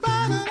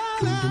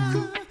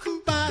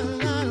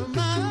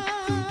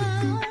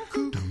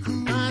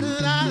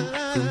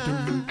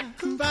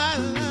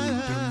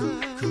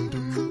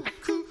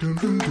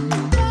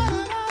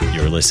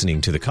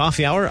listening to The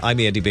Coffee Hour. I'm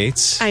Andy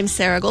Bates. I'm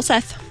Sarah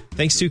Golseth.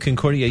 Thanks to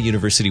Concordia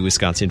University,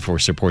 Wisconsin for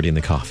supporting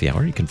The Coffee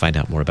Hour. You can find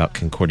out more about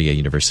Concordia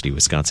University,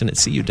 Wisconsin at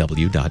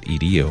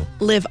cuw.edu.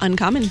 Live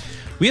uncommon.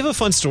 We have a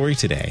fun story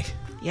today.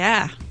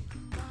 Yeah.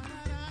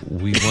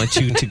 We want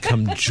you to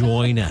come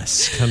join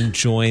us. Come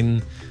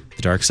join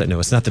the dark side. No,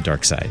 it's not the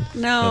dark side.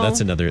 No.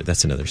 That's another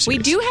series. We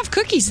do have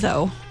cookies,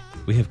 though.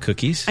 We have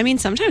cookies? I mean,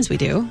 sometimes we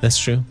do. That's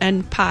true.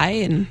 And pie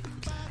and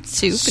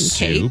soup and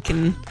cake.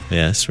 And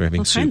yes, we're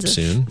having all soup kinds of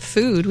soon.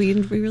 Food. We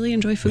really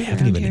enjoy food. We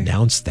haven't even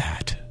announced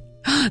that.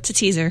 It's a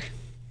teaser.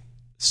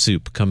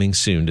 Soup coming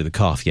soon to the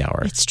Coffee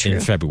Hour. It's true. In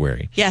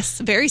February. Yes,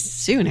 very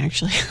soon,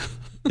 actually.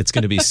 It's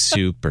going to be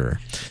super.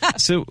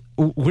 So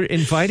we're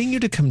inviting you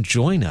to come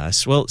join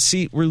us. Well,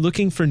 see, we're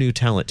looking for new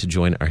talent to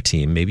join our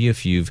team. Maybe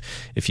if you've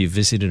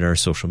visited our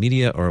social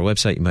media or our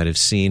website, you might have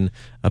seen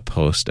a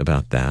post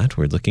about that.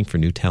 We're looking for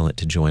new talent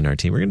to join our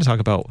team. We're going to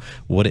talk about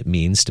what it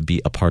means to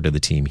be a part of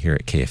the team here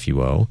at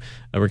KFUO.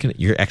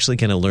 You're actually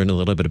going to learn a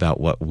little bit about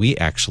what we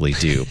actually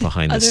do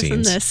behind the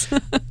scenes. Other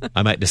than this.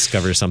 I might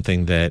discover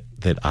something that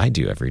I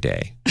do every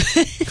day.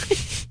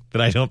 That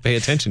I don't pay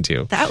attention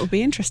to. That would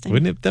be interesting.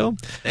 Wouldn't it, though?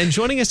 And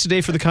joining us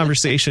today for the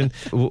conversation,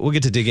 we'll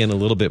get to dig in a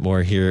little bit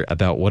more here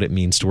about what it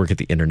means to work at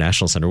the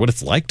International Center, what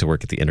it's like to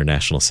work at the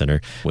International Center.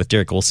 With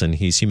Derek Olson,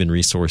 he's Human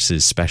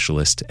Resources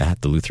Specialist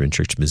at the Lutheran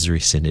Church Missouri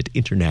Synod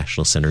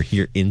International Center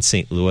here in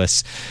St.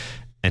 Louis.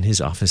 And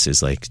his office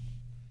is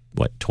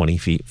 20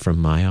 feet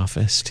from my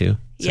office, too?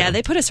 Yeah,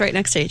 they put us right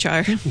next to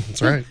HR. That's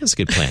right. That's a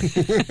good plan.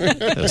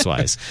 That was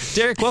wise.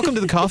 Derek, welcome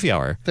to the Coffee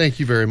Hour. Thank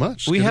you very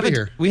much. We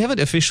haven't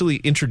officially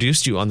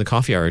introduced you on the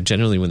Coffee Hour.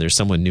 Generally, when there's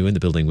someone new in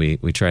the building, we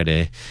try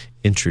to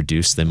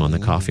introduce them on the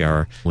Coffee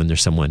Hour when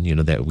there's someone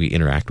that we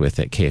interact with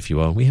at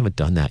KFUO. We haven't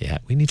done that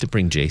yet. We need to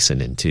bring Jason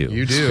in too.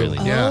 You do,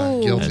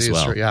 guilty as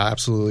well. Yeah,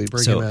 absolutely.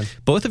 Bring him in.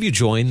 Both of you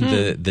joined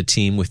the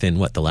team within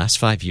the last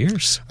 5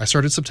 years? I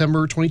started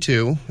September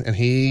 22, and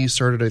he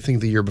started I think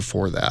the year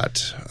before that.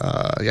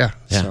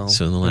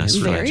 So in the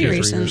last 5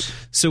 years.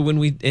 So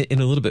when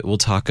in a little bit we'll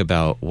talk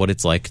about what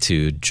it's like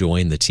to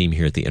join the team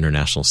here at the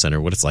International Center,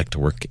 what it's like to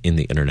work in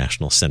the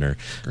International Center,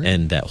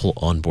 and that whole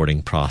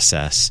onboarding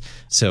process.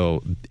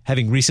 So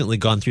having recently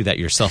gone through that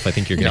yourself, I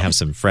think you're going to have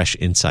some fresh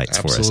insights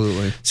for us.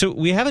 Absolutely. So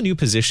we have a new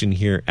position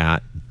here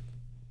at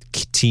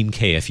Team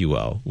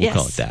KFUO, we'll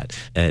call it that,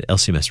 at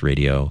LCMS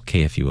Radio,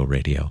 KFUO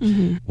Radio.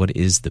 Mm-hmm. What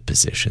is the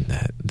position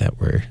that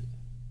we're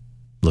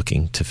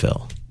looking to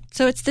fill?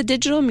 So it's the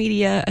Digital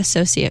Media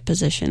Associate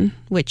position,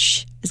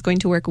 which is going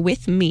to work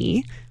with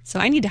me. So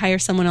I need to hire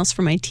someone else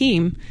for my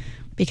team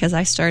because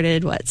I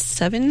started,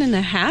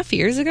 7.5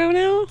 years ago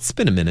now? It's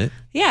been a minute.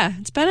 Yeah,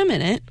 it's been a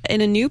minute in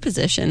a new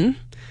position.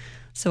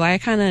 So I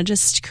kind of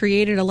just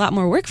created a lot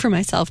more work for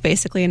myself,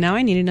 basically, and now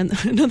I need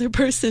another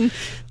person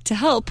to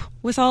help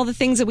with all the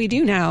things that we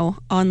do now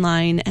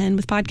online and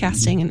with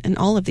podcasting and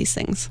all of these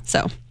things.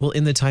 So, well,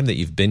 in the time that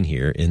you've been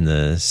here, in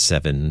the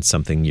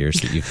 7-something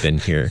years that you've been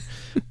here,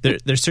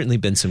 there's certainly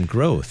been some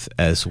growth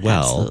as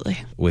well.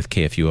 Absolutely. With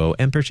KFUO,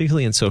 and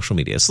particularly in social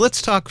media. So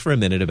let's talk for a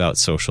minute about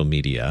social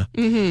media.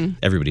 Mm-hmm.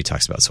 Everybody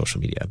talks about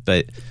social media,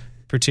 but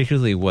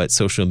particularly what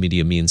social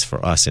media means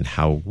for us and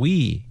how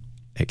we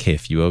at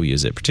KFUO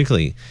use it,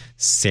 particularly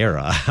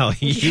Sarah, how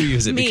you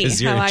use it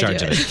because you're in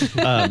charge of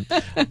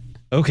it.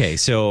 Okay,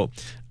 so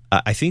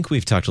I think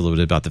we've talked a little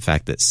bit about the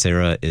fact that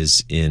Sarah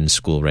is in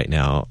school right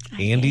now.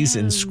 Andy's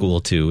in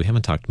school too. We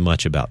haven't talked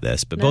much about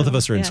this, but both of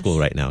us are in school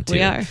right now too.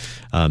 We are.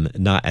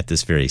 Not at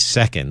this very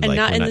second. And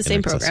not in the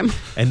same program.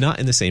 And not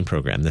in the same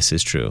program. This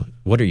is true.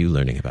 What are you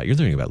learning about? You're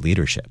learning about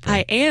leadership,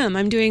 right? I am.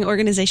 I'm doing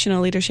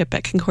organizational leadership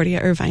at Concordia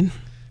Irvine.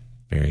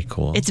 Very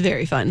cool. It's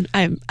very fun.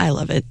 I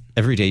love it.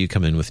 Every day you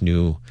come in with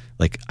new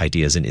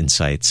ideas and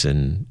insights,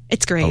 and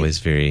it's great.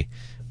 Always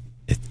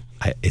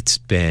it's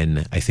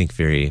been, I think,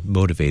 very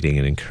motivating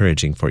and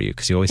encouraging for you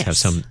because you always have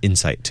some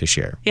insight to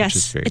share, which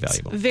is very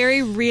valuable.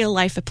 Very real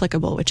life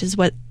applicable, which is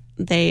what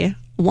they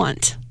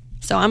want.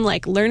 So I'm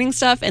learning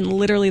stuff, and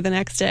literally the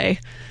next day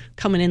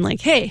coming in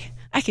hey,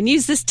 I can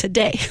use this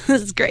today.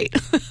 This is great.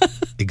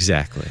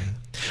 Exactly.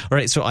 All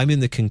right. So I'm in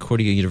the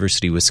Concordia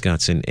University,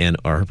 Wisconsin, Ann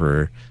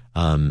Arbor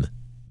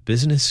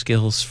Business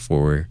Skills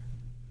for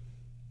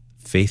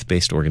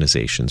Faith-Based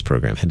Organizations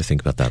program. Had to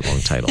think about that long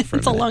title for a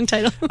minute. It's a long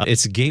title.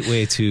 It's a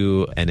gateway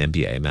to an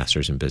MBA,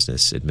 Master's in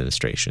Business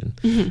Administration.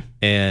 Mm-hmm.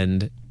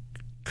 And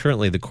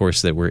currently the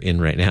course that we're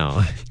in right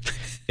now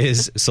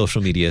is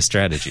Social Media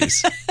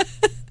Strategies.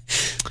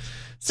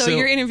 So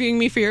you're interviewing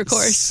me for your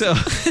course. So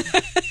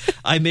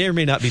I may or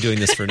may not be doing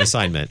this for an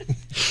assignment.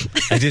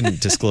 I didn't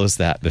disclose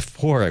that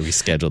before we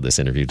scheduled this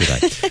interview, did I?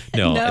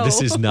 No,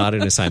 this is not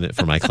an assignment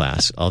for my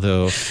class.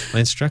 Although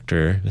my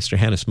instructor, Mr.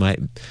 Hannes,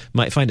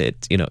 might find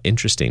it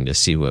interesting to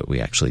see what we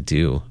actually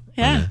do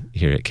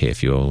here at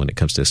KFUO when it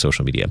comes to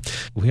social media.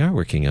 We are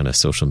working on a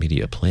social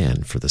media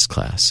plan for this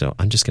class, so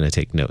I'm just going to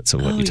take notes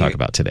of what you talk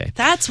about today.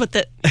 That's what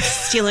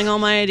stealing all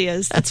my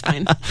ideas. That's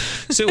fine.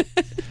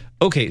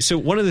 Okay, so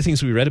one of the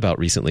things we read about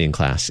recently in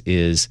class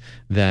is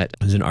that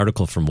there's an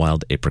article from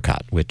Wild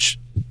Apricot, which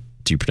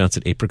Do you pronounce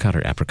it apricot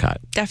or apricot?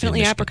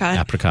 Definitely in apricot.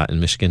 Apricot in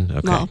Michigan?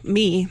 Okay. Well,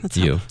 me. That's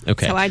You.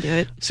 Okay. That's how I do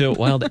it. So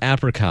Wild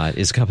Apricot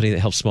is a company that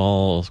helps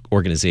small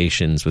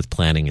organizations with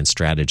planning and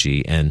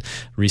strategy, and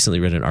recently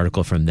read an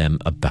article from them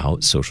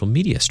about social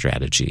media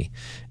strategy.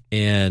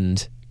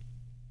 And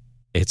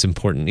it's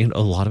important. You know, a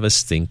lot of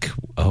us think,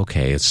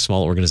 okay, it's a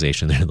small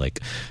organization. They're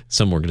like,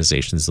 some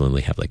organizations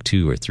only have like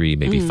 2 or 3,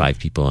 maybe 5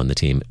 people on the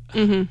team.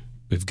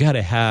 We've got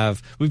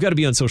to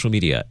be on social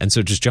media. And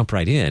so just jump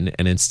right in.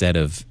 And instead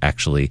of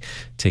actually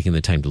taking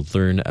the time to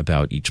learn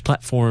about each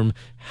platform,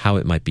 how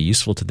it might be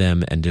useful to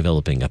them, and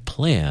developing a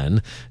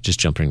plan, just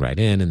jumping right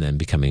in and then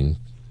becoming,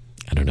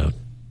 I don't know,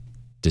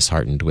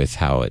 disheartened with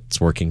how it's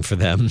working for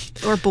them.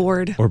 Or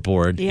bored.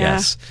 Yeah.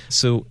 Yes.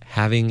 So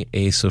having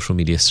a social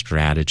media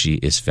strategy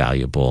is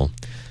valuable.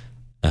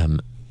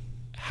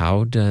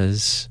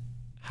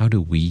 How do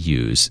we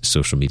use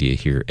social media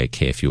here at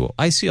KFUO?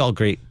 I see all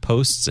great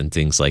posts and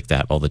things like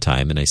that all the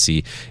time, and I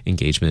see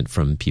engagement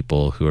from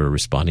people who are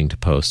responding to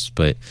posts,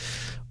 but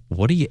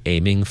what are you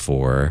aiming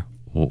for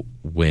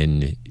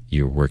when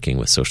you're working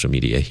with social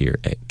media here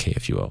at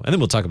KFUO? And then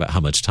we'll talk about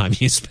how much time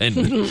you spend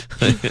in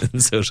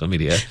social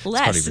media.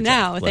 Less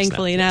now,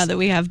 thankfully, now that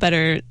we have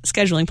better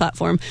scheduling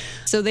platform.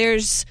 So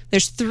there's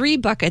 3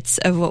 buckets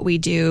of what we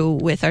do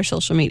with our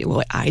social media.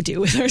 What I do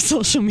with our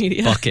social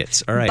media.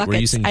 Buckets. All right, buckets. We're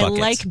using buckets.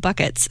 I like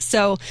buckets.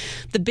 So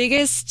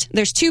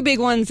there's 2 big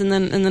ones and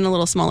then a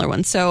little smaller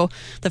one. So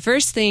the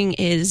first thing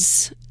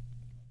is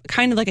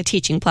kind of like a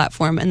teaching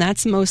platform, and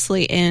that's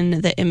mostly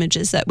in the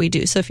images that we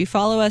do. So if you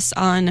follow us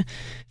on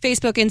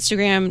Facebook,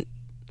 Instagram,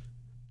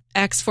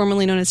 X,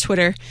 formerly known as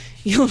Twitter,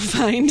 you'll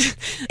find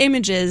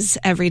images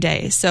every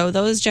day. So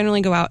those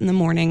generally go out in the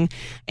morning,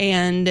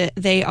 and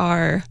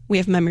we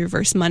have Memory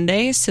Verse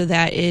Monday. So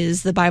that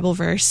is the Bible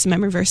verse,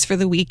 memory verse for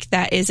the week.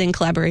 That is in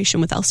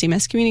collaboration with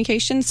LCMS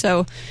Communication.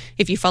 So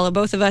if you follow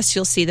both of us,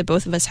 you'll see that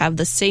both of us have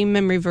the same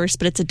memory verse,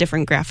 but it's a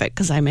different graphic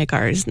because I make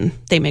ours and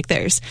they make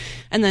theirs.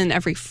 And then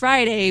every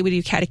Friday, we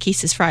do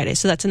Catechesis Friday.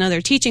 So that's another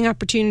teaching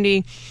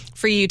opportunity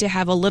for you to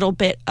have a little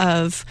bit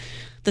of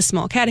the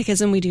small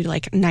catechism. We do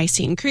like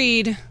Nicene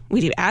Creed.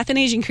 We do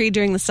Athanasian Creed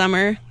during the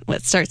summer.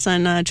 What starts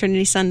on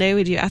Trinity Sunday.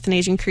 We do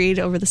Athanasian Creed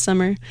over the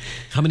summer.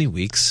 How many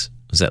weeks?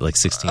 Was that like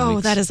 16 weeks?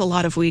 Oh, that is a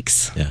lot of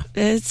weeks. Yeah.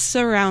 It's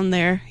around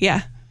there.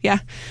 Yeah.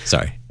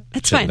 Sorry.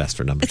 It's Should've fine. asked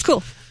for numbers. It's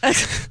cool.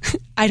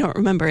 I don't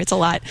remember. It's a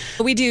lot.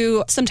 I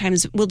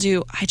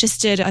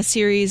just did a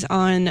series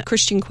on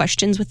Christian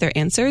questions with their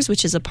answers,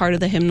 which is a part of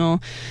the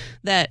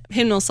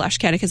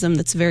hymnal/catechism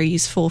that's very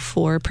useful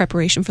for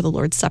preparation for the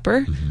Lord's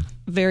Supper.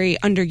 Very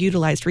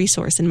underutilized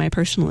resource in my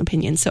personal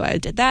opinion. So I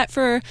did that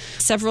for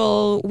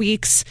several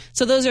weeks.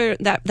 So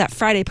that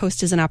Friday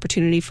post is an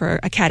opportunity for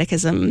a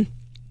catechism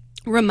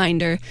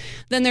reminder.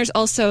 Then there's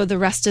also the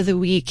rest of the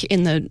week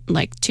in the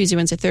Tuesday,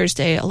 Wednesday,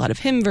 Thursday, a lot of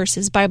hymn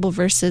verses, Bible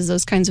verses,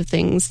 those kinds of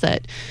things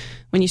that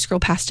when you scroll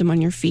past them on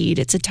your feed,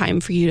 it's a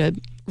time for you to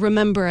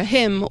remember a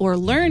hymn or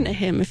learn a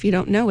hymn if you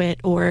don't know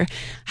it, or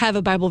have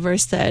a Bible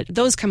verse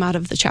those come out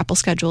of the chapel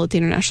schedule at the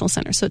International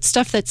Center. So it's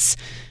stuff that's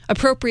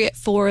appropriate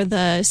for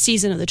the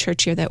season of the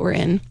church year that we're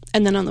in.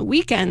 And then on the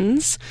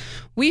weekends,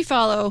 we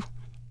follow...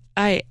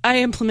 I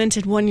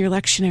implemented 1-year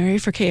lectionary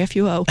for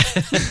KFUO,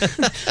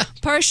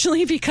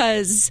 partially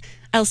because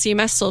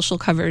LCMS Social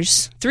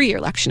covers 3-year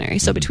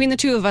lectionary. So between the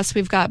 2 of us,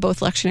 we've got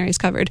both lectionaries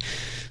covered.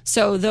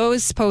 So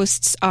those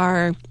posts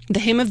are the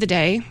hymn of the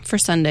day for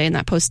Sunday, and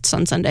that posts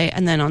on Sunday.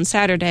 And then on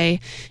Saturday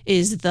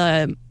is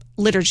the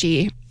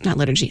lectionary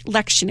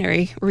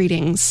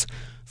readings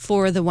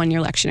for the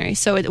 1-year lectionary.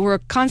 So we're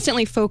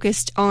constantly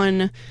focused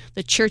on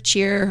the church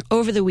year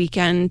over the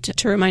weekend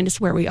to remind us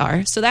where we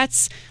are. So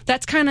that's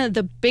kind of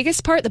the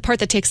biggest part, the part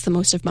that takes the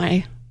most of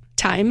my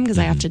time, because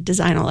I have to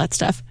design all that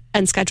stuff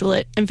and schedule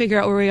it and figure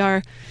out where we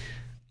are,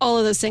 all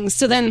of those things.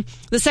 So then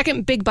the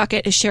second big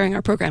bucket is sharing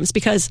our programs,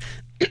 because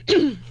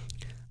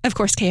of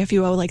course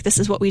KFUO, this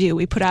is what we do.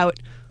 We put out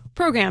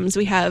programs.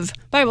 We have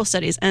Bible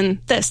studies and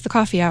the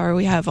coffee hour.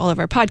 We have all of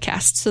our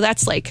podcasts. So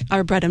that's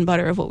our bread and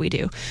butter of what we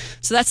do.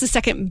 So that's the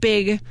second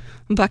big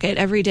bucket.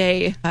 Every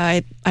day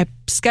I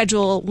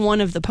schedule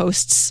one of the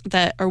posts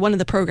one of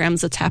the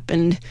programs that's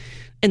happened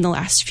in the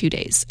last few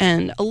days.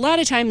 And a lot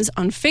of times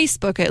on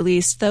Facebook, at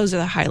least, those are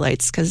the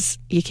highlights, because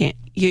you can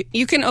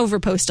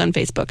overpost on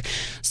Facebook.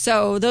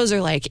 So those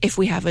are if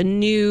we have a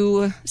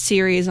new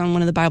series on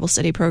one of the Bible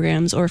study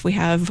programs, or if we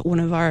have one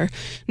of our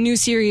new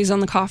series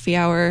on the coffee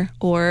hour,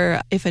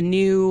 or if a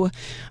new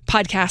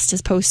podcast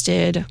is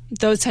posted,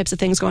 those types of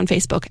things go on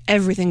Facebook.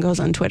 Everything goes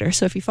on Twitter.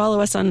 So if you follow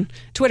us on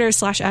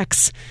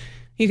Twitter/X,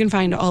 you can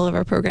find all of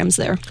our programs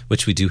there.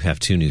 Which we do have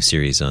 2 new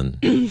series on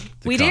the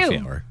coffee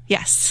hour.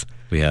 Yes.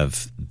 We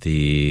have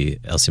the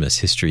LCMS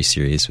History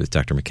series with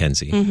Dr.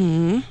 Mackenzie,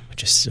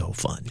 which is so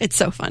fun. It's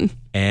so fun.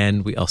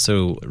 And we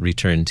also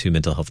return to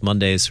Mental Health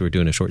Mondays. So we're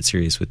doing a short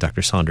series with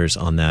Dr. Saunders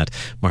on that.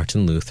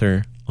 Martin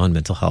Luther on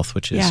mental health,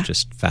 which is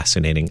just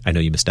fascinating. I know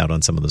you missed out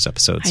on some of those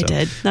episodes. I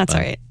did. That's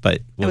all right.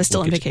 But I was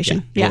still on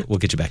vacation. Yeah. We'll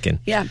get you back in.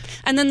 Yeah.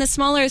 And then the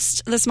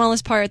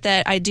smallest part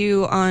that I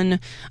do on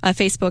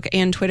Facebook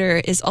and Twitter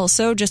is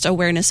also just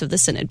awareness of the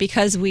synod,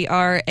 because we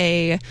are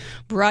a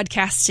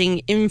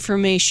broadcasting,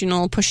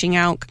 informational, pushing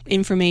out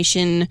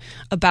information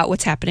about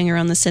what's happening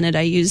around the synod.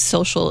 I use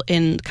social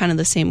in kind of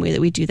the same way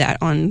that we do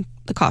that on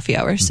the coffee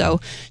hour. So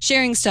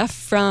sharing stuff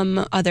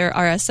from other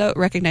RSO,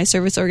 recognized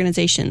service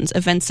organizations,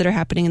 events that are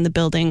happening in the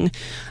building,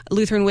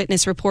 Lutheran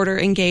Witness, Reporter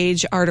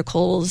Engage,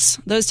 articles,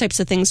 those types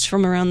of things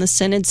from around the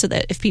synod, so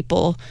that if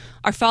people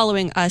are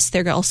following us,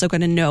 they're also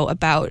going to know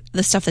about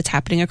the stuff that's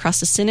happening across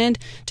the synod,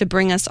 to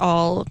bring us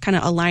all, kind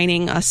of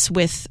aligning us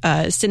with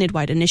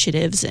synod-wide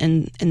initiatives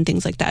and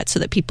things like that, so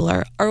that people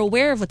are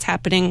aware of what's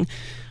happening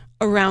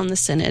around the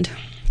synod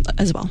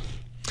as well.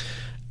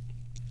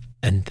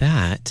 And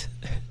that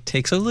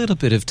takes a little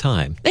bit of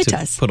time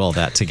to put all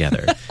that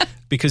together.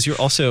 Because you're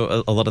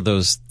also, a lot of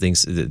those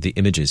things, the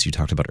images you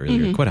talked about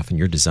earlier, quite often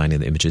you're designing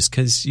the images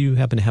because you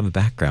happen to have a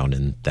background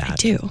in that. I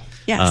do,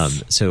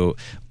 yes. So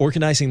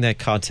organizing that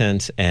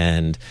content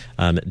and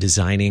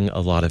designing a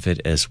lot of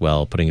it as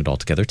well, putting it all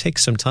together,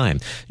 takes some time.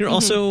 You're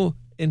also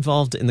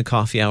involved in the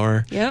coffee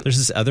hour. Yep. There's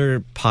this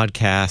other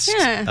podcast.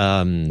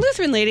 Yeah.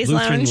 Lutheran Ladies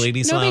Lounge.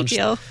 No big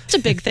deal. It's a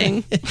big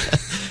thing.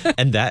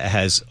 And that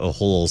has a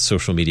whole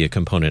social media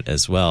component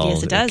as well.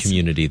 Yes, it does. A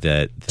community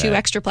that 2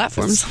 extra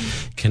platforms.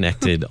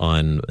 Connected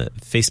on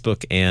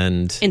Facebook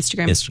and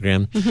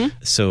Instagram.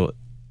 So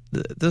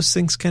those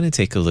things kind of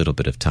take a little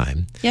bit of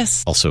time.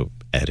 Yes. Also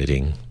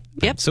editing.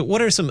 Yep. So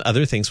what are some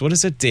other things? What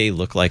does a day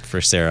look like for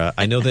Sarah?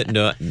 I know that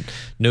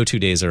no 2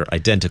 days are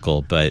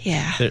identical, but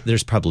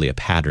there's probably a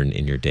pattern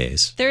in your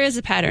days. There is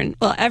a pattern.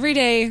 Well, every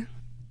day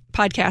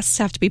podcasts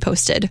have to be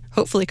posted,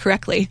 hopefully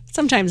correctly.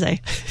 Sometimes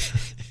I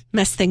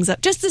mess things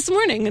up. Just this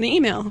morning, an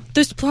email.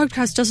 This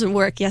podcast doesn't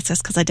work. Yes,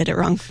 that's because I did it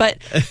wrong. But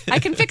I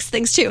can fix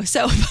things too.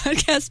 So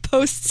podcast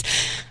posts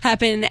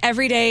happen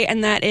every day.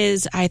 And that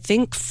is, I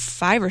think,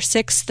 5 or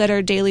 6 that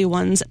are daily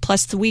ones,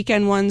 plus the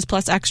weekend ones,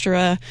 plus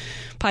extra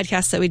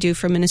podcasts that we do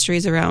from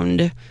ministries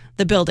around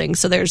the building.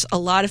 So there's a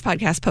lot of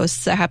podcast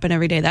posts that happen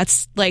every day.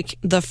 That's like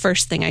the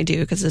first thing I do,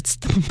 because it's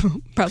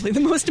probably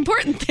the most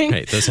important thing.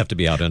 Right. Those have to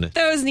be out on it.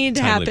 Those need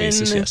to happen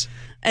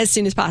as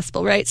soon as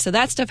possible, right? So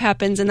that stuff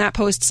happens, and that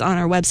posts on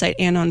our website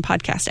and on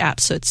podcast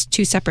apps. So it's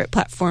 2 separate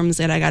platforms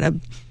that I got to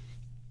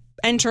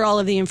enter all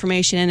of the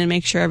information in and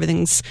make sure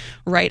everything's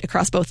right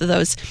across both of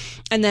those.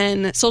 And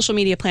then social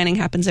media planning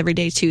happens every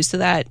day too. So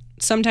that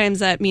sometimes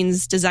that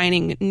means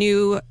designing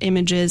new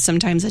images.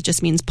 Sometimes it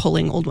just means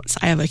pulling old ones.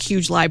 I have a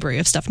huge library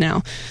of stuff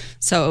now.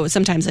 So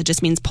sometimes it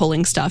just means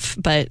pulling stuff,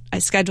 but I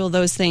schedule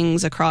those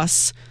things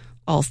across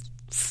all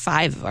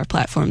 5 of our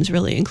platforms,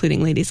 really,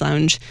 including Ladies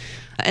Lounge.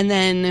 And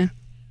then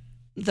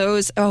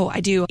I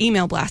do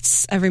email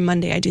blasts every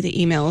Monday. I do the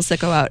emails that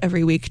go out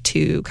every week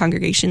to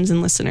congregations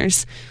and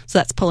listeners. So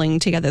that's pulling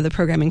together the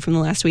programming from the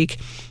last week.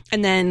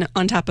 And then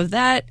on top of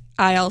that,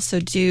 I also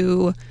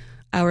do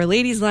our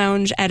Ladies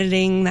Lounge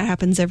editing that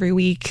happens every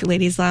week,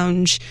 Ladies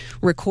Lounge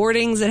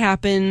recordings that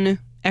happen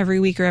every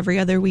week or every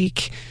other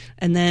week.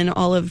 And then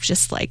all of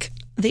just like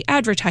the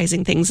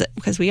advertising things,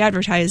 because we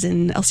advertise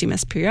in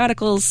LCMS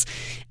periodicals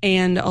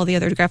and all the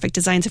other graphic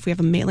designs. If we have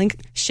a mailing,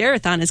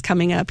 Share-a-thon is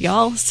coming up,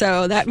 y'all.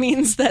 So that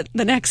means that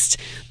the next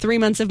 3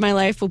 months of my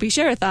life will be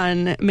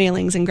Share-a-thon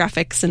mailings and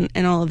graphics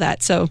and all of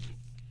that. So,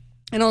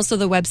 and also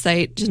the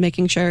website, just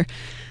making sure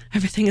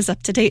everything is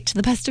up to date to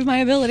the best of my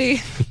ability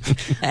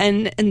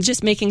and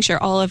just making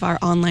sure all of our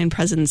online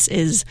presence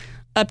is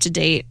up to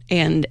date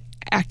and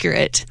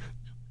accurate,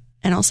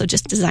 and also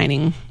just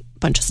designing a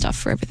bunch of stuff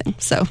for everything.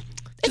 So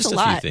it's just a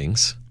lot. Few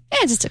things.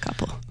 Yeah, just a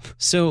couple.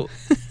 So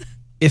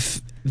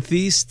if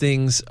these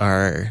things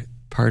are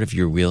part of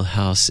your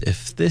wheelhouse,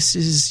 if this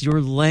is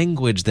your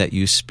language that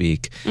you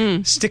speak,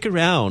 stick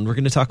around. We're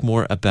going to talk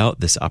more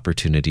about this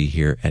opportunity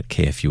here at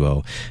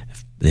KFUO.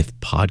 If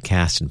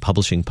podcasts and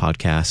publishing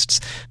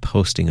podcasts,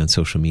 posting on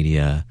social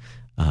media,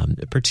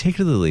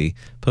 particularly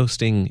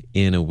posting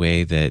in a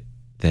way that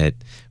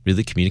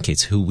really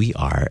communicates who we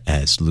are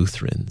as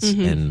Lutherans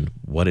and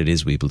what it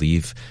is we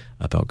believe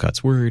about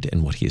God's word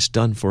and what he has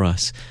done for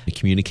us. And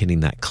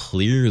communicating that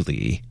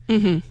clearly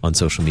on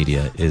social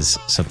media is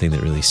something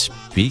that really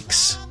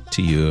speaks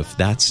to you. If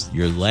that's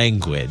your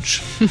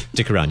language,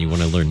 stick around. You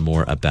want to learn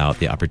more about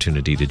the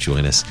opportunity to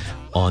join us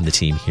on the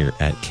team here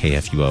at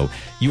KFUO.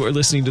 You are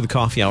listening to The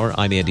Coffee Hour.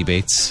 I'm Andy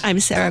Bates. I'm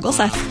Sarah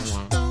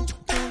Gulseth.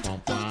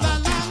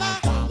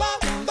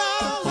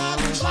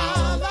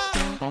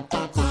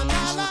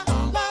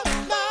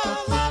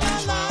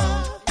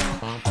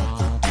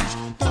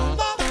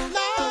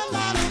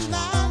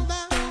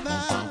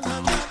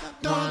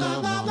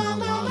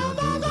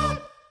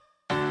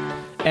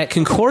 At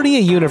Concordia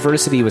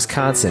University,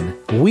 Wisconsin,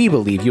 we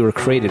believe you were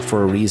created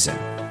for a reason: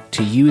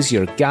 to use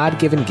your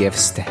God-given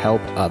gifts to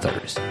help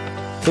others,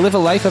 to live a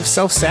life of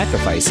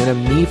self-sacrifice in a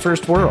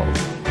me-first world,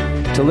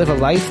 to live a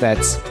life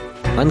that's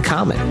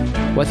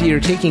Uncommon. Whether you're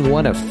taking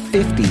one of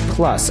 50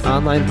 plus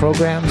online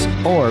programs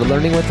or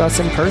learning with us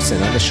in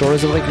person on the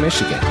shores of Lake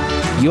Michigan,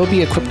 you'll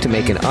be equipped to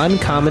make an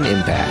uncommon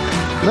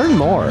impact. Learn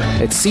more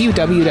at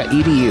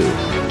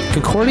cuw.edu.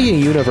 Concordia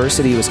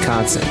University,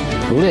 Wisconsin.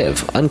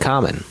 Live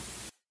uncommon.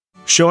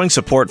 Showing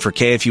support for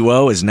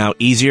KFUO is now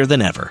easier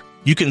than ever.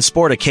 You can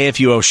sport a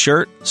KFUO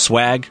shirt,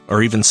 swag,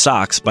 or even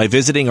socks by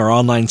visiting our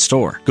online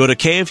store. Go to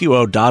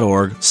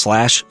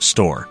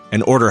kfuo.org/store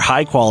and order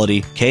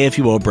high-quality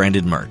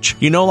KFUO-branded merch.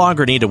 You no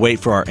longer need to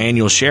wait for our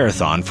annual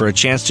share-a-thon for a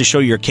chance to show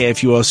your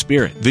KFUO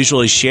spirit.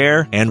 Visually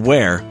share and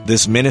wear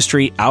this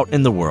ministry out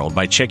in the world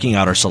by checking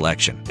out our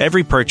selection.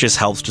 Every purchase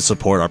helps to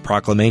support our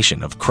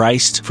proclamation of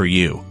Christ for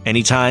you,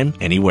 anytime,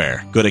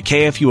 anywhere. Go to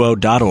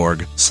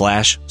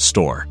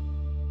kfuo.org/store.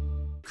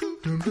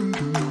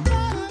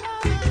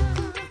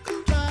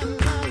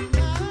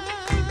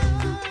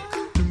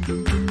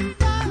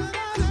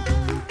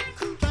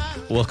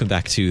 Welcome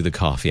back to the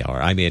Coffee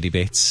Hour. I'm Andy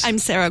Bates. I'm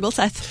Sarah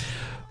Gulseth.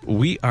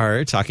 We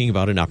are talking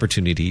about an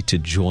opportunity to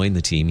join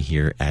the team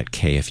here at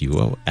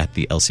KFUO at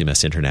the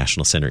LCMS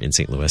International Center in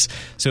St. Louis.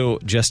 So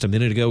just a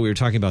minute ago, we were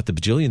talking about the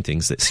bajillion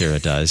things that Sarah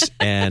does,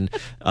 and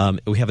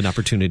we have an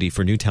opportunity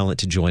for new talent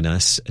to join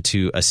us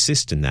to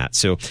assist in that.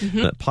 So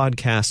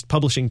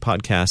publishing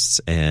podcasts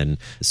and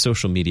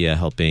social media,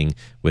 helping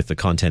with the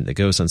content that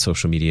goes on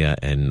social media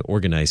and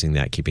organizing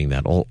that, keeping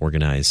that all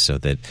organized so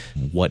that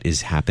what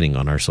is happening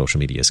on our social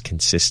media is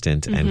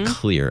consistent and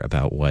clear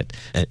about what,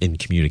 in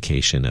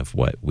communication of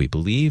what we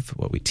believe,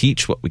 what we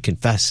teach, what we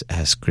confess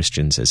as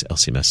Christians, as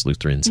LCMS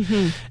Lutherans.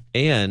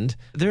 And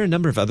there are a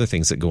number of other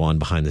things that go on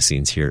behind the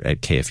scenes here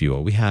at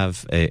KFUO. We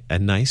have a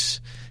nice,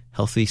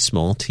 healthy,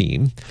 small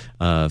team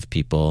of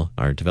people,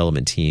 our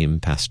development team,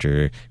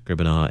 Pastor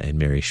Gribanaw and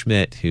Mary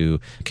Schmidt,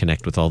 who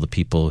connect with all the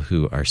people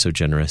who are so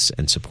generous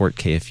and support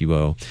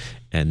KFUO.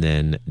 And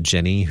then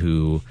Jenny,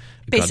 who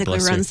basically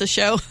runs the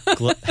show.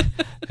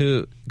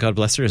 Who, God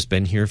bless her, has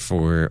been here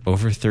for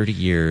over 30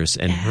 years.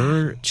 And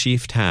her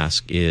chief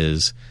task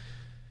is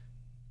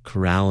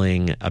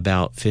corralling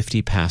about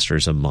 50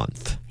 pastors a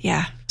month.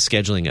 Yeah.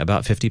 Scheduling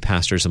about 50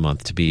 pastors a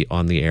month to be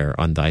on the air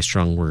on Thy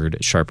Strong Word,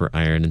 Sharper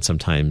Iron, and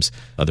sometimes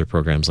other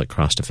programs like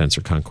Cross Defense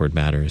or Concord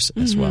Matters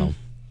as well.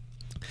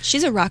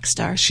 She's a rock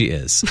star. She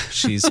is.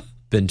 She's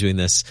been doing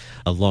this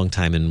a long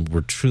time, and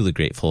we're truly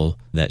grateful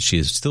that she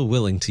is still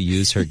willing to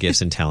use her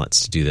gifts and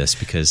talents to do this,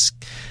 because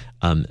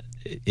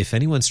if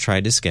anyone's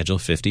tried to schedule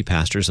 50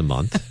 pastors a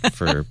month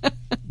for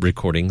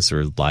recordings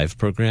or live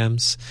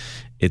programs,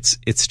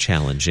 it's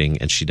challenging,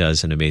 and she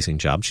does an amazing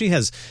job. She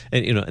has,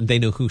 and they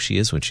know who she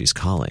is when she's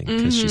calling,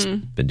 because she's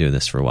been doing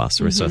this for a while.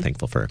 So we're so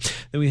thankful for her.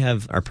 Then we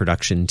have our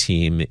production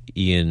team,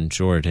 Ian,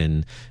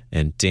 Jordan,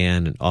 and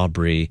Dan and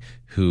Aubrey,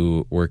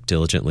 who work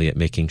diligently at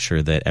making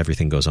sure that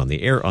everything goes on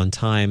the air on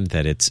time,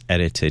 that it's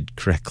edited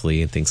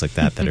correctly, and things like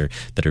that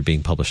that are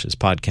being published as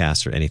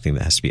podcasts, or anything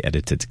that has to be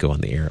edited to go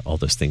on the air. All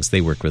those things, they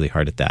work really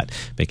hard at that,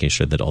 making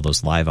sure that all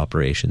those live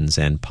operations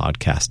and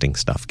podcasting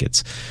stuff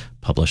gets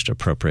published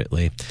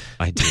appropriately.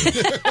 I do.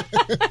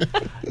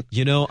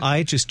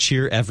 I just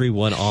cheer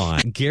everyone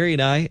on. Gary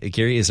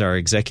is our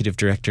executive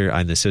director.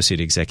 I'm the associate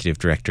executive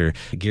director.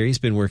 Gary's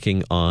been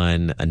working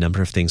on a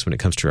number of things when it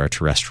comes to our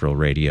terrestrial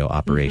radio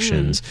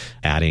operations,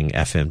 adding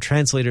FM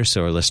translators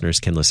so our listeners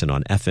can listen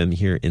on FM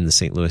here in the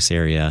St. Louis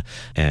area,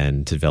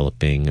 and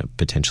developing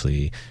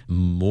potentially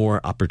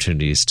more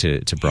opportunities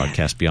to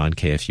broadcast beyond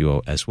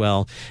KFUO as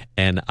well.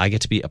 And I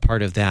get to be a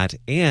part of that,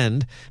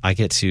 and I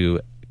get to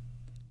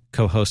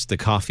co-host the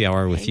Coffee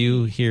Hour with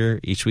you here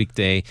each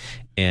weekday,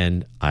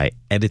 and I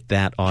edit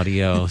that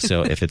audio.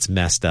 So if it's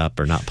messed up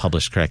or not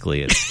published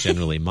correctly, it's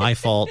generally my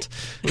fault,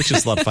 which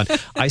is a lot of fun.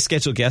 I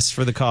schedule guests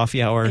for the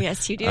Coffee Hour.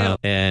 Yes, you do.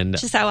 And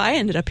just how I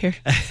ended up here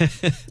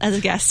as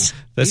a guest.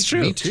 That's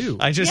true. Me too.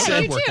 I just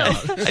said,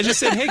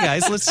 hey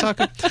guys, let's talk.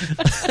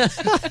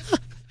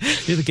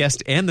 You're the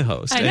guest and the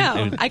host. I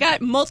know. I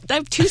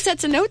have two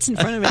sets of notes in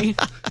front of me.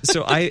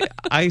 So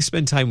I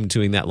spend time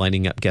doing that,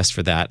 lining up guests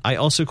for that. I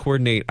also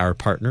coordinate our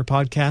partner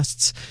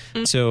podcasts.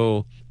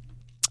 So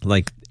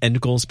like End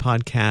Goals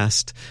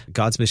podcast,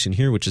 God's Mission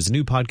Here, which is a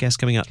new podcast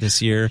coming out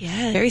this year.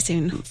 Yeah, very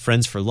soon.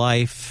 Friends for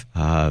Life,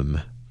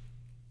 5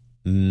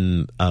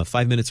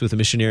 Minutes with a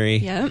Missionary.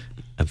 Yep.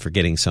 I'm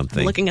forgetting something.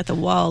 I'm looking at the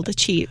wall to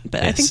cheat,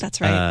 but yes. I think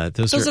that's right.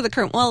 Those are the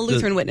current,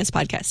 Lutheran Witness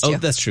podcast too. Oh,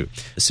 that's true.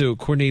 So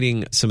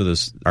coordinating some of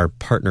those, our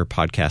partner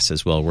podcasts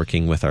as well,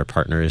 working with our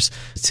partners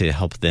to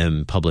help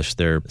them publish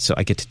so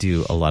I get to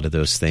do a lot of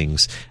those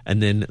things.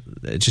 And then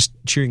just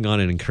cheering on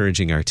and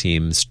encouraging our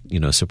teams,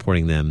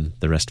 supporting them,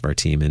 the rest of our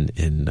team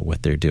in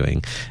what they're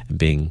doing, and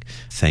being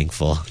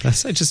thankful.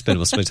 I just spend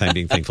most of my time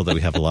being thankful that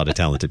we have a lot of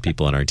talented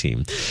people on our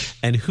team.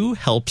 And who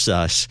helps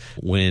us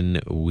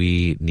when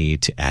we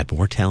need to add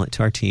more talent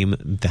to our team?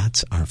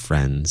 That's our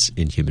friends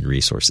in human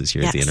resources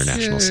here at the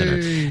International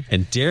Center.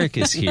 And Derek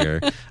is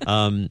here.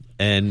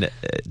 And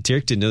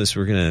Derek didn't know this.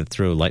 We're going to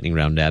throw a lightning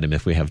round at him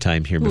if we have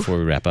time here before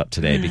we wrap up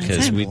today,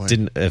 because we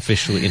didn't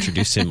officially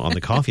introduce him on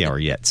the coffee hour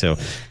yet. So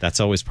that's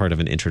always part of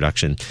an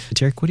introduction.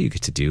 Derek, what do you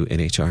get to do in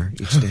HR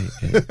each day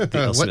at the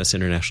LCMS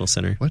International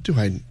Center? What do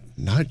I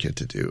not get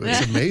to do?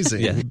 It's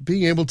amazing.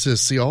 Being able to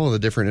see all of the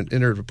different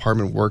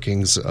interdepartment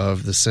workings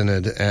of the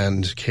Synod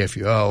and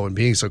KFUO and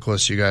being so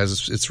close to you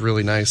guys, it's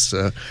really nice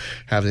to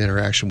have the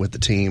interaction with the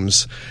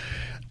teams.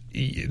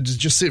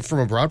 Just see it from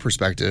a broad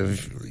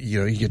perspective,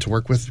 you get to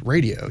work with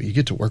radio, you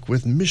get to work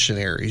with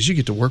missionaries, you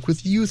get to work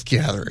with youth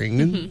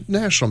gathering and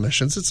national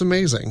missions. It's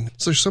amazing.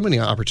 So there's so many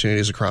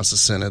opportunities across the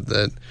Synod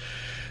that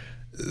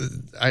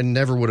I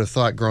never would have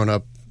thought growing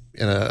up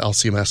in a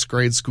LCMS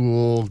grade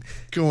school,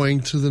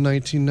 going to the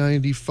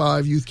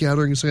 1995 youth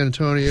gathering in San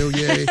Antonio.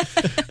 Yay.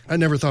 I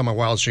never thought in my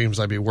wildest dreams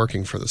I'd be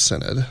working for the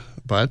Synod,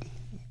 but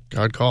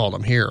God called.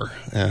 I'm here,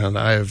 and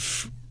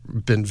I've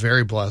been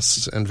very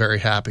blessed and very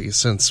happy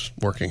since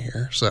working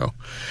here. So,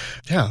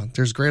 yeah,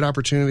 there's great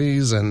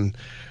opportunities, and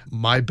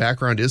my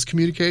background is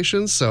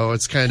communications, so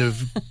it's kind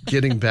of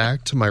getting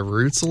back to my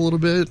roots a little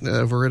bit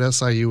over at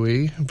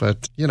SIUE.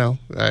 But,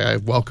 I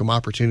welcome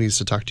opportunities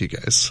to talk to you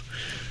guys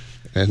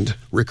and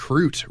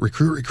recruit.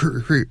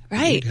 Right.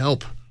 Need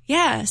help.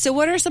 Yeah. So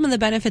what are some of the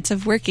benefits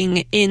of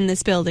working in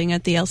this building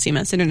at the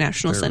LCMS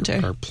International Center?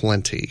 There are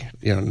plenty.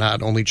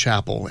 Not only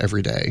chapel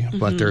every day,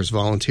 but there's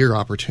volunteer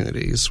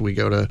opportunities. We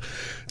go to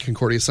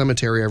Concordia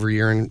Cemetery every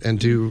year and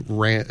do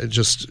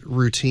just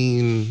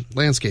routine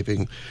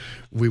landscaping.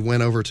 We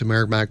went over to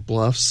Merrimack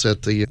Bluffs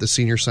at the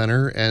senior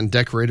center and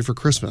decorated for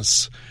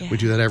Christmas. Yeah. We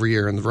do that every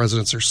year, and the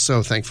residents are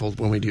so thankful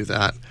when we do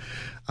that.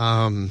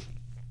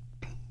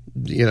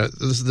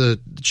 The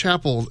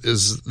chapel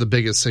is the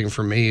biggest thing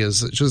for me.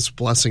 Is just a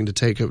blessing to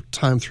take a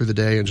time through the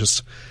day and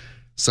just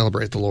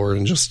celebrate the Lord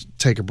and just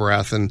take a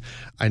breath. And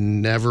I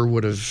never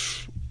would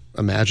have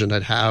imagined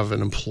I'd have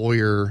an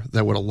employer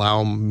that would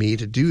allow me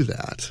to do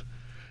that,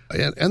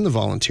 and the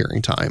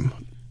volunteering time.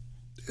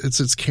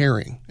 It's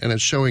caring, and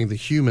it's showing the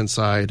human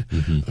side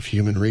of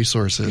human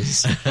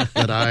resources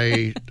that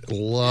I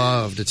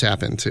love to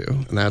tap into.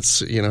 And that's,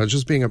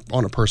 just being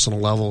on a personal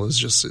level is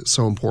just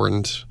so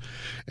important.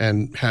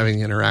 And having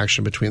the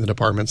interaction between the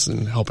departments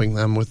and helping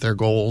them with their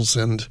goals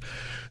and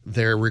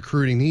their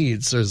recruiting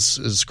needs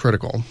is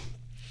critical.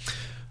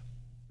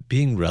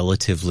 Being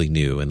relatively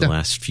new in the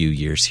last few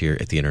years here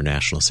at the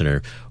International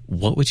Center,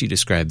 what would you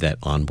describe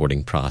that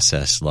onboarding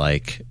process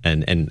like,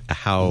 and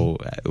how?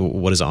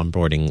 What is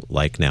onboarding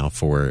like now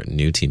for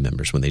new team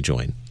members when they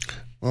join?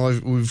 Well,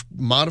 we've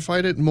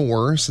modified it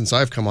more since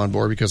I've come on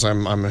board, because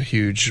I'm a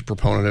huge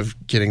proponent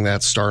of getting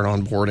that start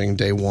onboarding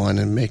day one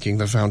and making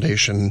the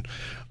foundation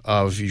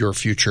of your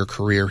future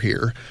career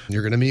here.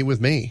 You're going to meet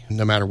with me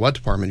no matter what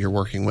department you're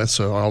working with.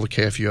 So all the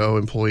KFUO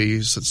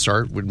employees that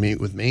start would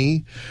meet with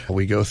me.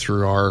 We go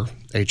through our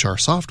HR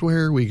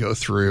software. We go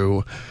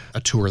through a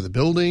tour of the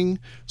building.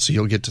 So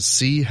you'll get to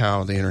see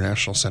how the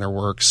International Center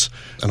works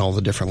and all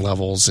the different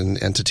levels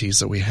and entities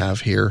that we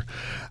have here.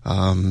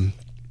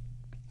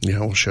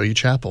 We'll show you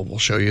chapel. We'll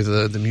show you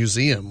the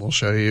museum. We'll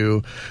show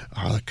you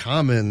the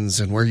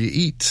commons and where you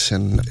eat.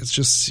 And it's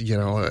just,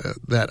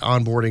 that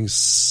onboarding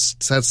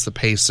sets the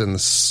pace and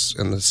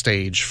the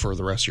stage for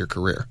the rest of your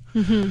career.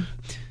 Mm-hmm.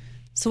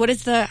 So what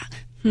is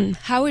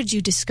how would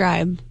you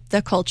describe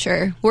the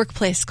culture,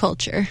 workplace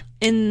culture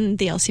in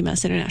the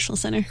LCMS International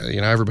Center?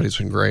 Everybody's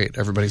been great.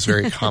 Everybody's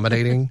very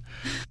accommodating.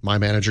 My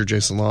manager,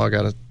 Jason Law,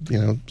 got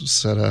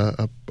set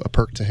a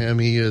perk to him.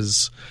 He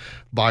is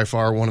by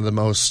far one of the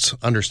most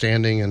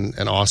understanding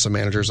and awesome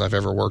managers I've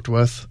ever worked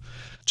with.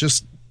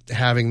 Just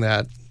having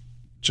that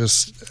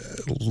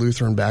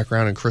Lutheran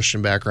background and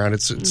Christian background,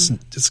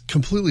 it's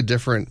completely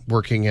different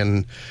working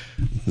in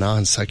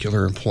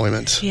non-secular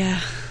employment.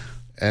 Yeah.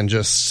 And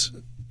just,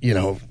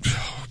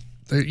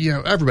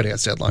 everybody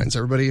has deadlines.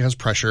 Everybody has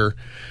pressure.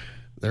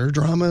 There's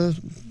drama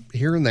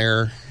here and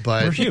there,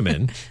 but we're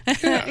human.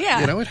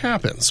 Yeah. It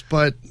happens.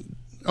 But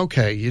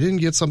okay, you didn't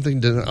get something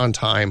done on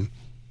time.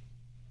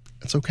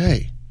 It's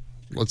okay.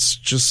 Let's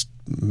just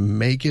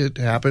make it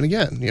happen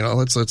again.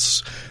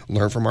 Let's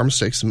learn from our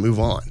mistakes and move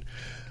on.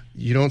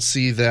 You don't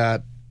see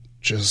that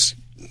just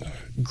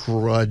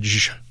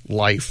grudge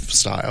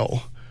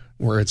lifestyle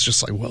where it's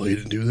just like, well, he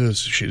didn't do this,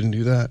 she didn't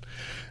do that.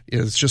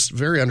 It's just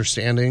very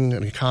understanding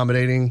and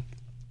accommodating.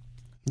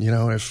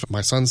 If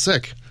my son's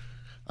sick,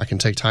 I can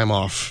take time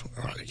off.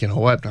 You know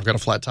what? I've got a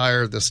flat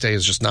tire. This day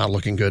is just not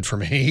looking good for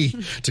me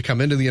to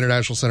come into the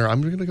International Center.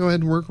 I'm going to go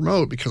ahead and work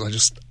remote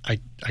because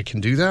I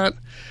can do that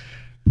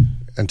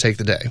and take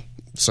the day.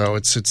 So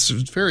it's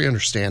very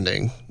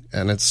understanding,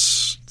 and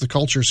the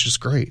culture is just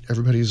great.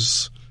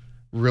 Everybody's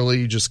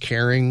really just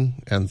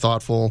caring and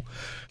thoughtful.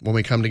 When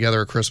we come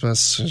together at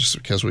Christmas, just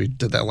because we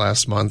did that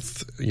last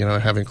month,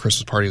 having a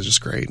Christmas party is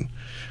just great,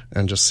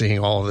 and just seeing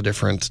all of the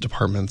different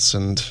departments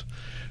and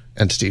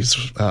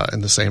entities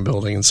in the same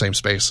building and same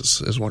space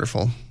is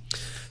wonderful.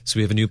 So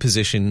we have a new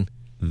position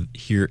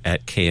here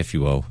at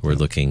KFUO, we're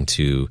looking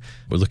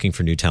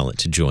for new talent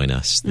to join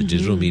us. The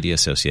digital media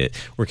associate,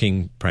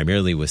 working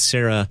primarily with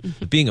Sarah,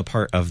 being a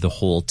part of the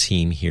whole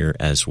team here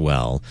as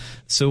well.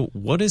 So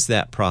what does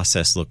that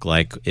process look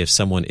like if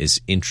someone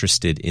is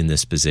interested in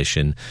this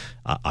position?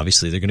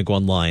 Obviously, they're going to go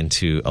online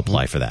to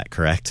apply for that,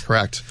 correct?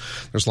 Correct.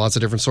 There's lots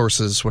of different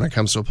sources when it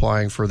comes to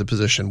applying for the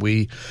position.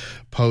 We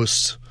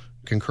post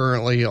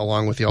concurrently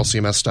along with the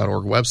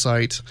lcms.org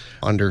website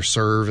under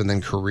serve and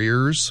then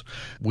careers.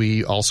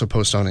 We also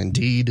post on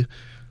Indeed,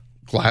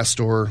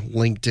 Glassdoor,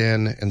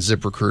 LinkedIn, and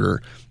ZipRecruiter.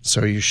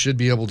 So you should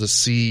be able to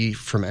see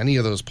from any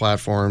of those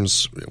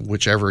platforms,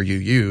 whichever you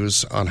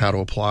use, on how to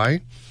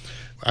apply.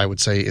 I would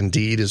say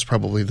Indeed is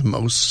probably the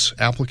most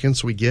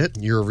applicants we get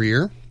year over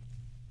year.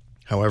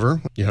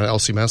 However,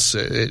 LCMS,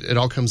 it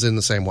all comes in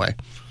the same way.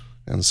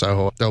 And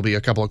so there'll be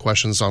a couple of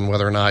questions on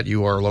whether or not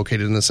you are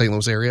located in the St.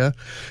 Louis area,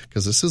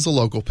 because this is a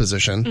local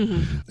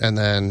position. And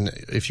then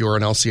if you're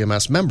an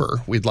LCMS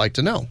member, we'd like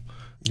to know.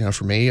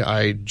 For me,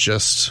 I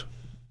just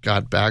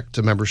got back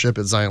to membership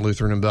at Zion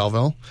Lutheran in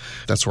Belleville.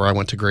 That's where I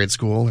went to grade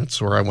school.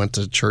 That's where I went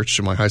to church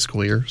in my high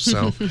school year.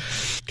 So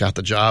got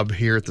the job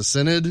here at the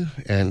Synod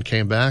and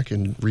came back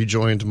and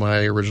rejoined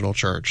my original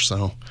church.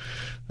 So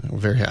I'm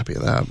very happy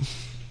with that.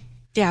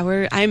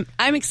 Yeah,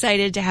 I'm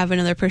excited to have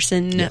another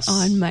person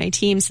on my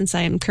team, since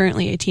I am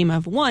currently a team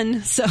of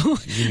one. So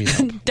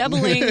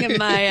doubling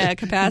my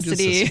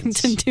capacity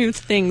to do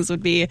things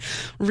would be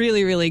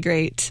really, really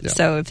great. Yeah.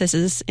 So if this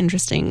is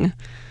interesting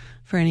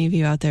for any of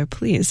you out there,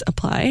 please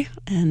apply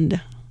and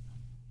we'll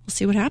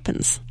see what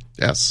happens.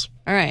 Yes.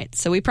 All right.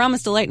 So we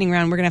promised a lightning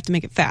round. We're going to have to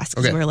make it fast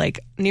because we're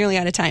nearly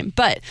out of time.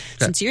 But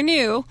since you're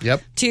new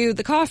to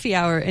the coffee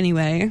hour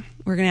anyway,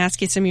 we're going to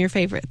ask you some of your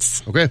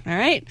favorites. Okay. All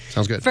right.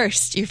 Sounds good.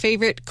 First, your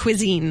favorite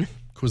cuisine.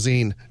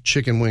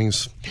 Chicken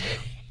wings.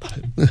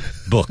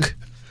 Book.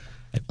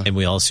 And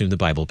we all assume the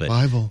Bible, but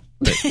Bible.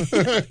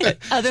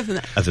 Other than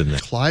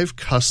that. Clive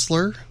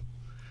Cussler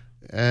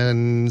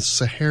and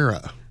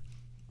Sahara.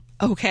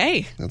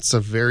 Okay. That's a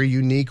very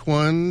unique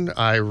one.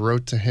 I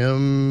wrote to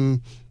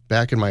him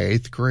back in my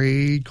 8th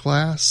grade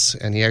class,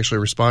 and he actually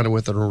responded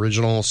with an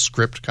original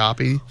script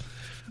copy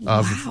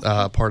of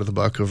part of the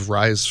book of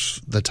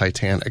Rise the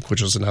Titanic,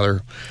 which is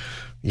another,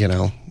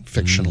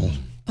 fictional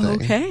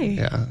thing. Okay.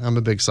 Yeah, I'm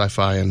a big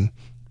sci-fi and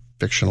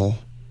fictional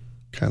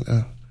kind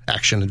of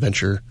action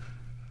adventure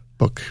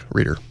book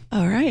reader.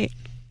 All right.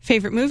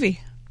 Favorite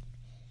movie?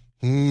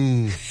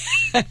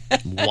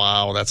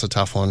 Wow, that's a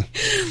tough one.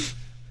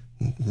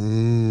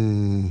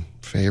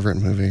 Favorite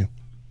movie?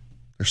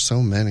 There's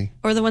so many.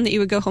 Or the one that you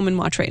would go home and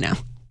watch right now?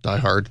 Die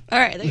Hard. All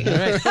right, there you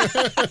go.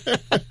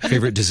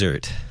 Favorite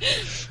dessert?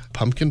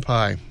 Pumpkin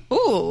pie.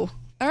 Ooh,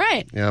 all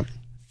right. Yep.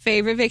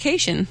 Favorite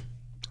vacation?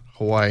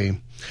 Hawaii.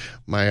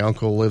 My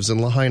uncle lives in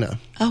Lahaina.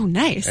 Oh,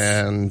 nice.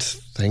 And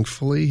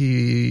thankfully,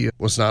 he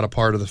was not a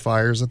part of the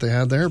fires that they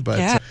had there.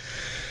 But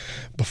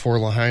before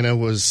Lahaina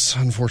was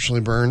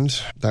unfortunately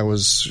burned, that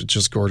was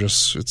just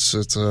gorgeous.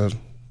 It's a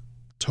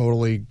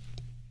totally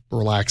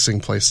relaxing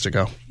place to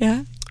go.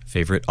 Yeah.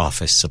 Favorite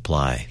office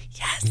supply?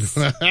 Yes.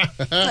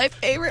 My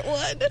favorite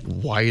one.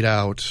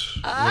 Whiteout.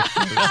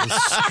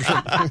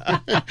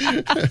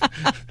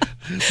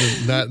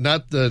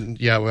 Not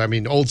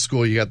the, old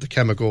school, you got the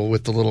chemical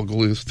with the little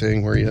glue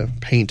thing where you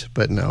paint,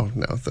 but no,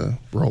 the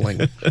rolling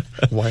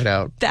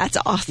whiteout. That's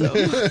awesome.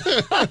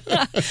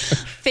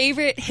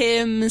 Favorite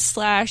hymn /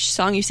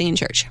 song you sing in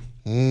church?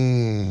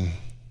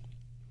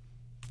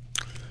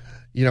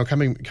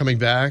 Coming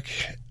back,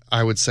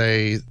 I would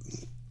say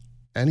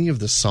any of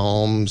the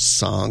Psalms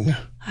sung.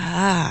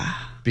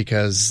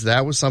 Because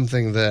that was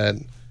something that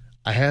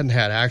I hadn't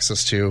had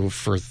access to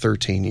for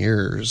 13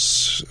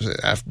 years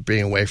after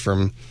being away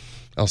from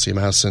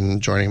LCMS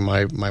and joining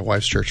my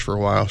wife's church for a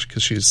while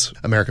because she's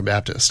American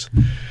Baptist.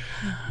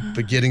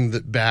 But getting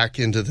back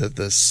into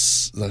the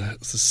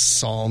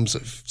Psalms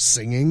of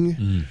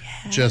singing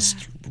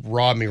just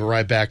robbed me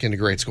right back into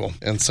grade school.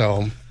 And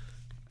so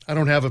I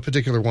don't have a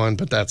particular one,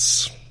 but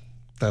it's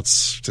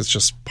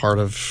just part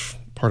of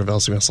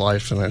LCMS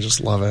life, and I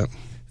just love it.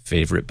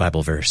 Favorite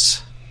Bible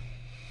verse?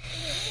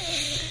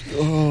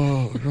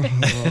 There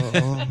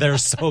are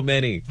so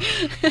many.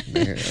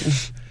 Man.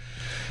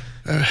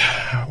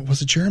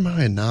 Was it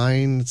Jeremiah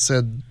 9 that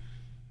said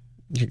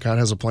God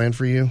has a plan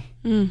for you?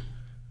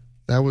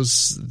 That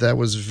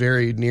was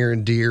very near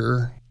and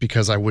dear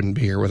because I wouldn't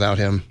be here without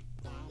him.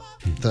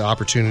 The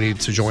opportunity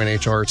to join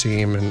HR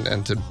team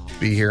and to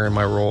be here in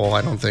my role,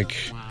 I don't think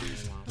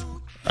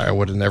I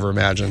would have never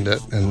imagined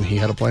it. And he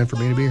had a plan for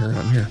me to be here, and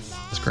I'm here.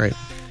 It's great.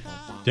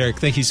 Derek,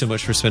 thank you so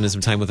much for spending some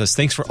time with us.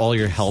 Thanks for all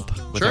your help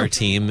with our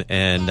team.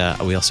 And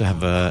we also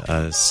have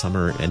a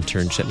summer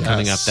internship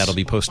coming up. That'll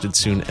be posted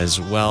soon as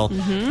well.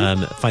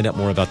 Find out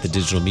more about the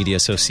Digital Media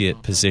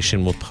Associate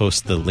position. We'll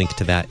post the link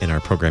to that in our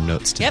program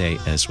notes today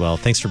as well.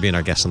 Thanks for being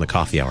our guest on the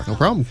Coffee Hour. No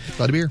problem.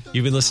 Glad to be here.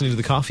 You've been listening to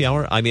the Coffee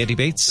Hour. I'm Andy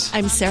Bates.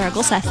 I'm Sarah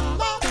Gulseth.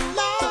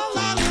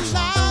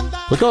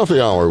 The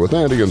Coffee Hour with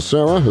Andy and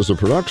Sarah is a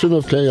production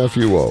of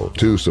KFUO.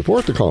 To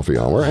support the Coffee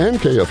Hour and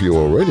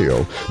KFUO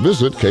Radio,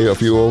 visit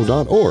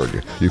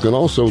KFUO.org. You can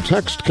also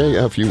text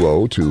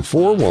KFUO to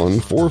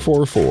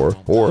 41444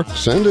 or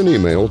send an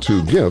email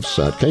to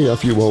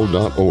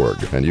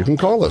gifts@KFUO.org. And you can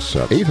call us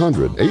at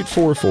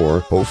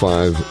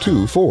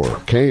 800-844-0524.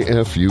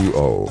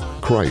 KFUO.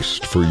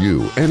 Christ for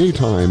you,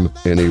 anytime,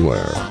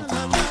 anywhere.